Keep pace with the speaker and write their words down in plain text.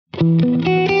Okay,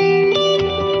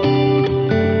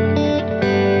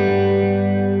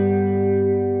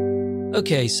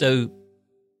 so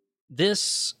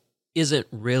this isn't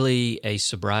really a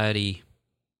sobriety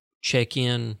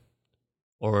check-in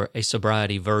or a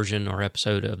sobriety version or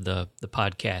episode of the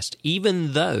podcast,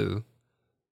 even though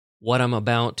what I'm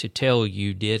about to tell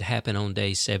you did happen on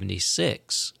day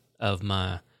 76 of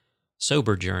my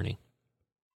sober journey.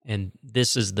 And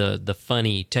this is the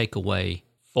funny takeaway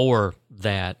for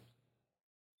that.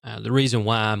 The reason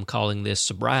why I'm calling this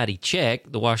sobriety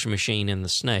check, the washing machine and the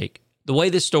snake. The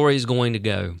way this story is going to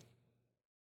go.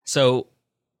 So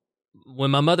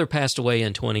when my mother passed away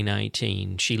in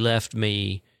 2019, she left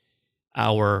me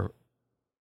our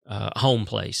home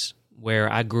place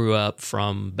where I grew up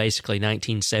from basically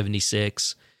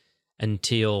 1976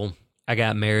 until I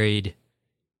got married.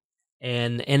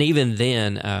 And even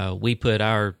then, we put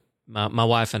my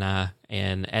wife and I,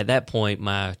 and at that point,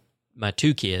 my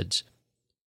two kids,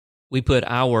 we put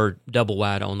our double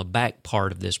wide on the back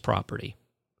part of this property.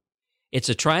 It's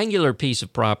a triangular piece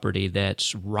of property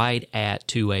that's right at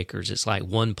 2 acres. It's like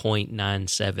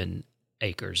 1.97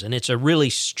 acres. And it's a really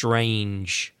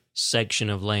strange section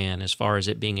of land as far as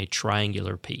it being a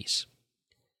triangular piece.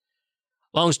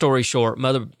 Long story short,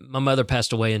 my mother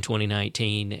passed away in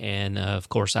 2019, and of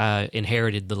course I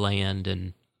inherited the land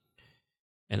and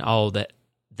all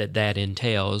that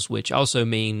entails, which also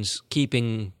means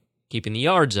keeping the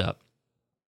yards up.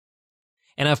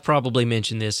 And I've probably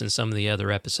mentioned this in some of the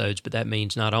other episodes, but that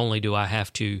means not only do I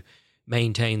have to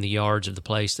maintain the yards of the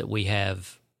place that we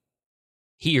have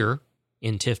here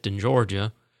in Tifton,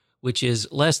 Georgia, which is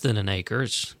less than an acre.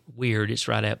 It's weird. It's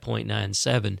right at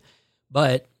 0.97.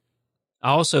 But I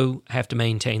also have to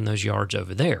maintain those yards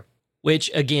over there, which,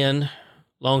 again,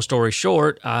 long story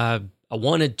short, I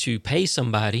wanted to pay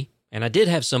somebody, and I did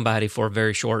have somebody for a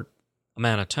very short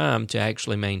amount of time to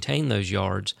actually maintain those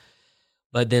yards.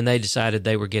 But then they decided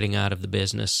they were getting out of the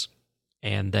business,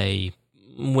 and they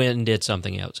went and did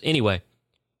something else. Anyway,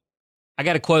 I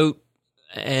got a quote,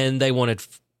 and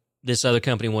this other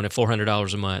company wanted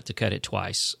 $400 a month to cut it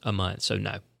twice a month, so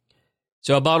no.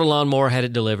 So I bought a lawnmower, had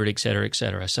it delivered, et cetera, et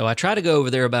cetera. So I try to go over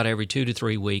there about every 2 to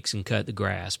 3 weeks and cut the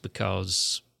grass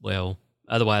because, well,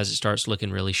 otherwise it starts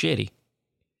looking really shitty.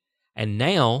 And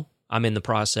now I'm in the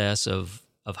process of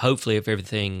hopefully, if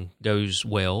everything goes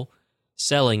well,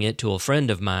 selling it to a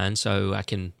friend of mine so I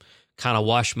can kind of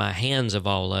wash my hands of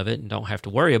all of it and don't have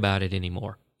to worry about it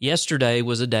anymore. Yesterday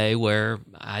was a day where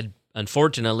I,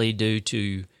 unfortunately, due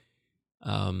to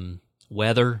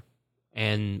weather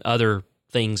and other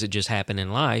things that just happen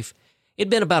in life, it'd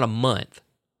been about a month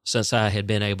since I had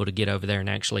been able to get over there and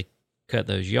actually cut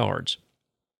those yards.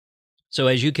 So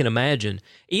as you can imagine,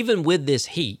 even with this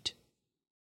heat,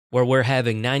 where we're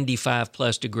having 95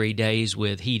 plus degree days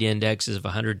with heat indexes of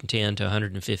 110 to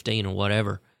 115 or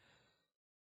whatever,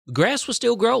 the grass was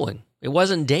still growing. It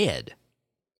wasn't dead.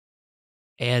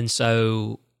 And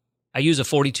so I use a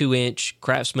 42-inch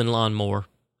Craftsman lawnmower.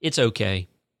 It's okay.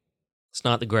 It's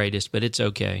not the greatest, but it's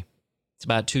okay. It's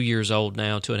about 2 years old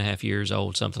now, 2.5 years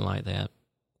old, something like that.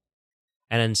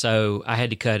 And so I had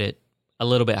to cut it a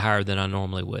little bit higher than I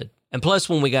normally would. And plus,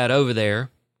 when we got over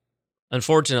there,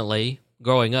 unfortunately,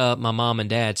 growing up, my mom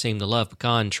and dad seemed to love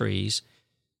pecan trees.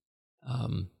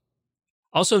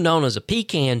 Also known as a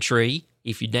pecan tree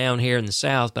if you're down here in the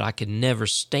South, but I could never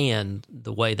stand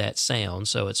the way that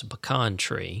sounds, so it's a pecan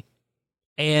tree.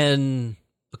 And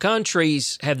pecan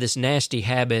trees have this nasty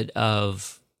habit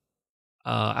of,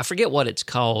 I forget what it's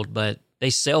called, but they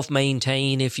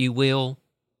self-maintain, if you will.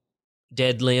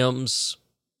 Dead limbs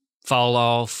fall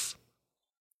off.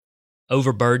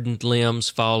 Overburdened limbs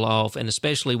fall off, and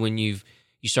especially when you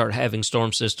start having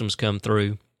storm systems come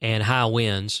through and high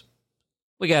winds.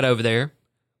 We got over there.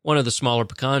 One of the smaller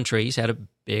pecan trees had a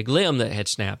big limb that had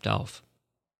snapped off.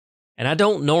 And I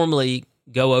don't normally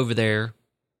go over there,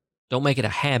 don't make it a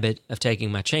habit of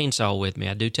taking my chainsaw with me.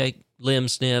 I do take limb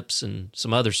snips and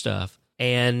some other stuff.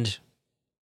 And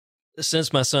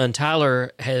since my son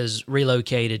Tyler has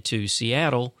relocated to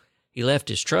Seattle, he left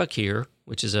his truck here,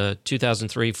 which is a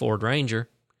 2003 Ford Ranger,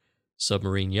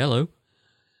 submarine yellow.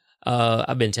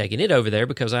 I've been taking it over there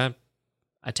because I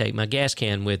take my gas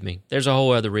can with me. There's a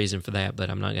whole other reason for that, but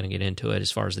I'm not going to get into it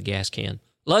as far as the gas can.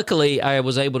 Luckily, I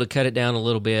was able to cut it down a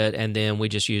little bit, and then we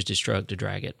just used his truck to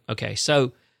drag it. Okay,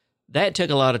 so that took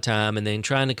a lot of time, and then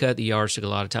trying to cut the yards took a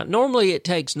lot of time. Normally, it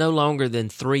takes no longer than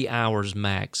 3 hours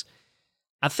max.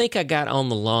 I think I got on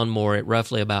the lawnmower at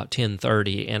roughly about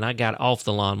 10:30, and I got off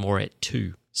the lawnmower at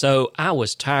 2. So I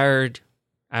was tired,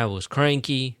 I was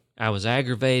cranky, I was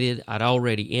aggravated, I'd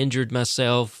already injured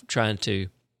myself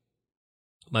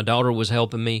my daughter was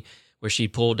helping me. where she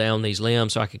pulled down these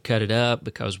limbs so I could cut it up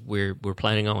because we're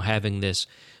planning on having this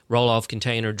roll-off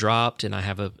container dropped, and I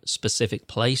have a specific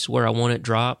place where I want it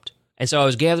dropped. And so I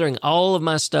was gathering all of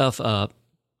my stuff up,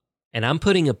 and I'm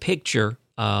putting a picture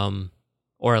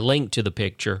or a link to the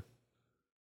picture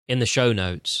in the show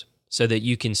notes so that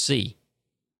you can see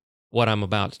what I'm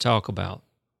about to talk about.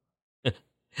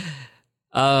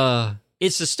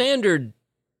 It's the standard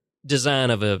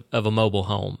design of a mobile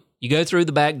home. You go through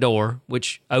the back door,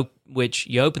 which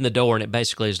you open the door, and it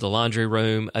basically is the laundry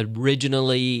room.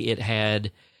 Originally, it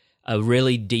had a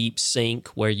really deep sink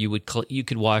where you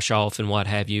could wash off and what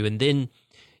have you, and then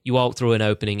you walk through an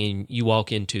opening and you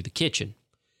walk into the kitchen.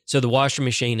 So the washer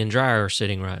machine and dryer are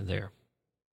sitting right there.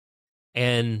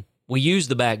 And we used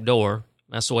the back door.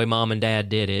 That's the way Mom and Dad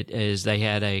did it, is they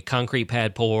had a concrete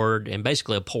pad poured and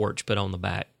basically a porch put on the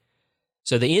back.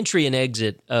 So the entry and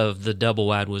exit of the double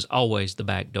wide was always the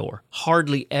back door.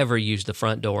 Hardly ever used the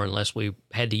front door unless we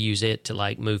had to use it to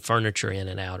like move furniture in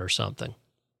and out or something.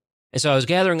 And so I was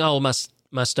gathering all of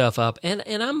my stuff up, and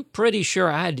I'm pretty sure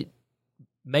I had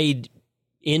made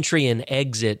entry and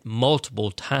exit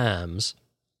multiple times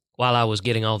while I was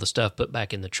getting all the stuff put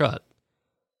back in the truck.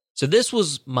 So this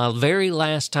was my very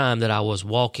last time that I was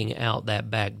walking out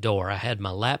that back door. I had my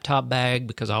laptop bag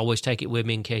because I always take it with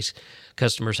me in case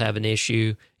customers have an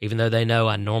issue, even though they know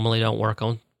I normally don't work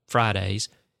on Fridays.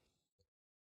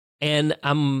 And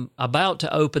I'm about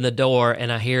to open the door,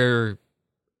 and I hear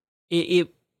it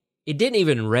didn't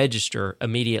even register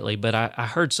immediately, but I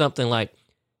heard something like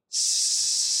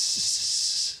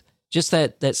just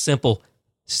that simple,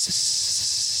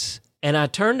 and I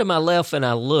turn to my left and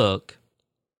I look,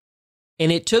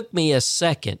 and it took me a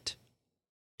second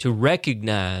to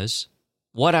recognize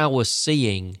what I was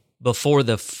seeing before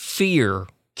the fear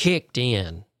kicked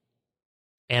in,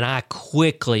 and I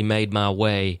quickly made my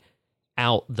way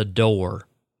out the door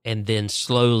and then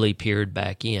slowly peered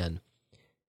back in.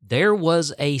 There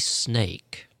was a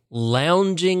snake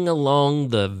lounging along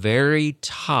the very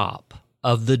top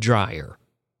of the dryer,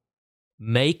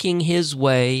 making his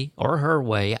way, or her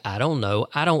way, I don't know.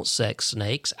 I don't sex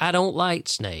snakes. I don't like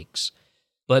snakes.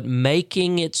 But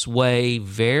making its way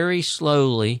very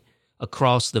slowly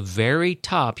across the very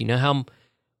top. You know how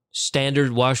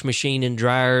standard wash machine and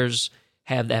dryers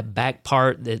have that back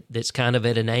part that's kind of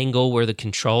at an angle where the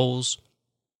controls?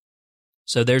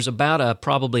 So there's about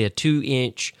probably a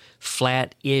 2-inch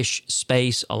flat-ish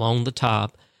space along the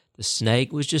top. The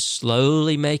snake was just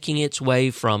slowly making its way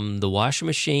from the washing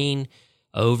machine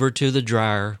over to the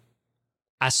dryer.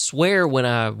 I swear when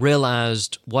I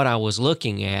realized what I was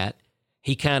looking at,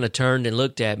 he kind of turned and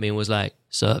looked at me and was like,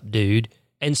 "Sup, dude?"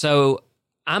 And so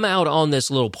I'm out on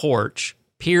this little porch,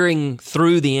 peering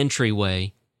through the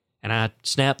entryway, and I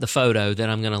snap the photo that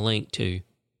I'm going to link to.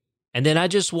 And then I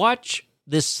just watch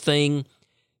this thing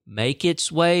make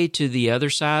its way to the other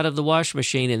side of the washing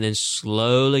machine and then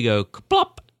slowly go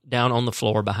plop down on the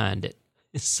floor behind it.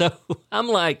 So I'm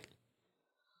like,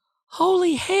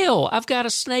 holy hell, I've got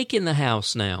a snake in the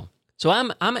house now. So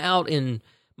I'm out in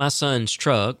my son's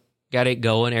truck, got it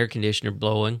going, air conditioner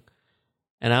blowing,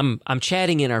 and I'm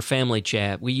chatting in our family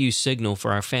chat. We use Signal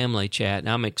for our family chat, and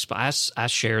I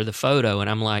share the photo, and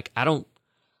I'm like, I don't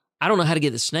know how to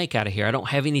get the snake out of here. I don't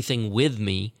have anything with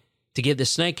me to get the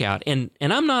snake out, and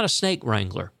I'm not a snake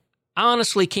wrangler. I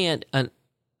honestly can't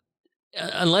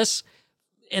unless.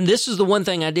 And this is the one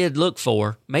thing I did look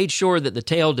for, made sure that the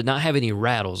tail did not have any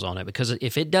rattles on it, because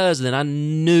if it does, then I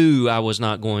knew I was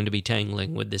not going to be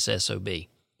tangling with this SOB.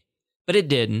 But it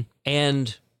didn't.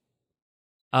 And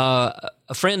a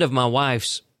friend of my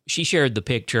wife's, she shared the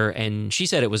picture, and she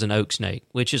said it was an oak snake,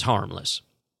 which is harmless.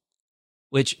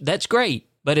 Which, that's great.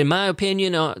 But in my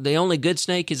opinion, the only good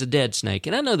snake is a dead snake.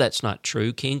 And I know that's not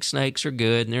true. King snakes are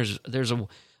good, and there's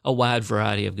a wide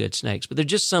variety of good snakes. But there's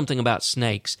just something about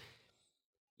snakes.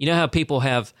 You know how people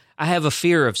have, I have a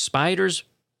fear of spiders,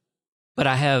 but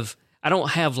I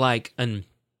don't have like an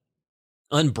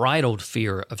unbridled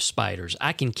fear of spiders.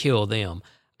 I can kill them.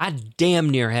 I damn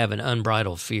near have an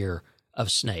unbridled fear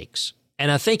of snakes. And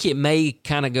I think it may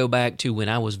kind of go back to when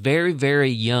I was very,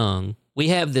 very young. We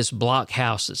have this block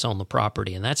house that's on the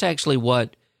property, and that's actually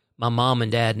what my mom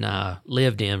and dad and I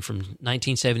lived in from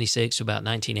 1976 to about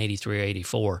 1983 or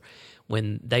 84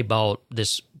 when they bought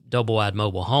this double-wide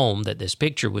mobile home that this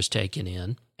picture was taken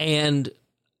in. And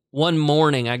one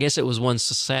morning, I guess it was one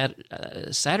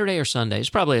Saturday or Sunday, it's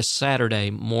probably a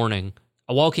Saturday morning,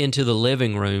 I walk into the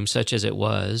living room, such as it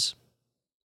was,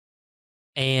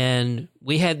 and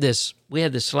we had this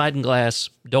sliding glass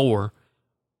door,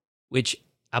 which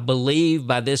I believe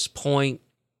by this point,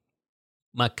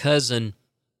 my cousin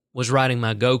was riding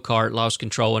my go-kart, lost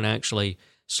control, and actually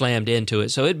slammed into it.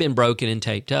 So it had been broken and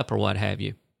taped up or what have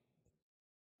you.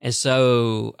 And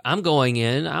so I'm going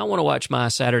in. I want to watch my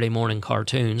Saturday morning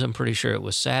cartoons. I'm pretty sure it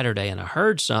was Saturday. And I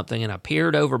heard something, and I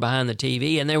peered over behind the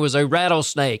TV, and there was a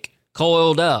rattlesnake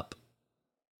coiled up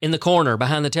in the corner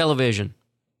behind the television.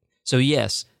 So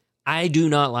yes, I do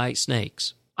not like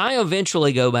snakes. I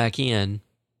eventually go back in,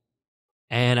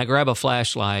 and I grab a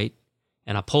flashlight,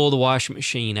 and I pull the washing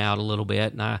machine out a little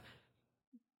bit, and I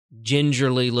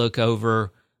gingerly look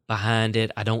over behind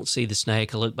it. I don't see the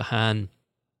snake. I look behind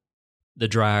the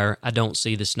dryer. I don't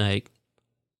see the snake.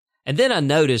 And then I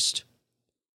noticed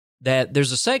that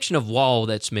there's a section of wall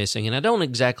that's missing, and I don't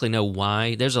exactly know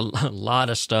why. There's a lot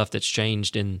of stuff that's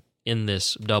changed in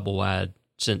this double wide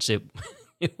since it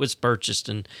was purchased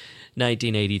in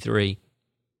 1983.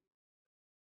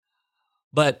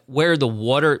 But where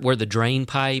the drain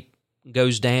pipe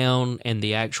goes down and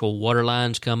the actual water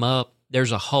lines come up,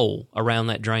 there's a hole around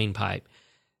that drain pipe.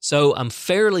 So I'm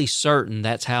fairly certain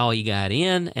that's how he got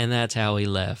in and that's how he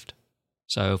left.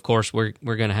 So, of course, we're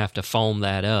going to have to foam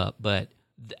that up. But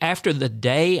after the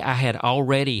day I had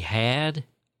already had,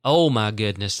 oh, my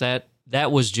goodness,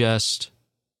 that was just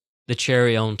the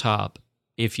cherry on top,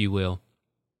 if you will.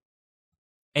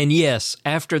 And, yes,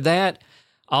 after that,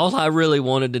 all I really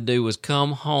wanted to do was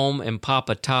come home and pop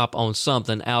a top on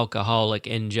something alcoholic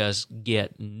and just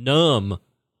get numb.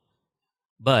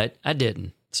 But I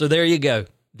didn't. So there you go.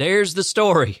 There's the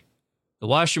story. The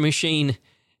washing machine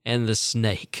and the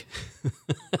snake.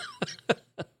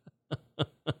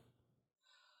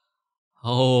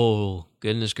 Oh,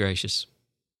 goodness gracious.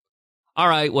 All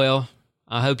right, well,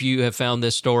 I hope you have found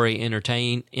this story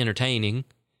entertaining.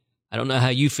 I don't know how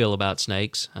you feel about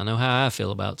snakes. I know how I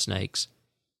feel about snakes.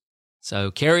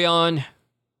 So carry on.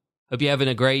 Hope you're having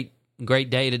a great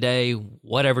day today,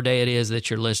 whatever day it is that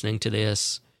you're listening to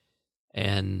this.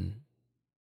 And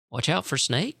watch out for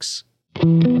snakes.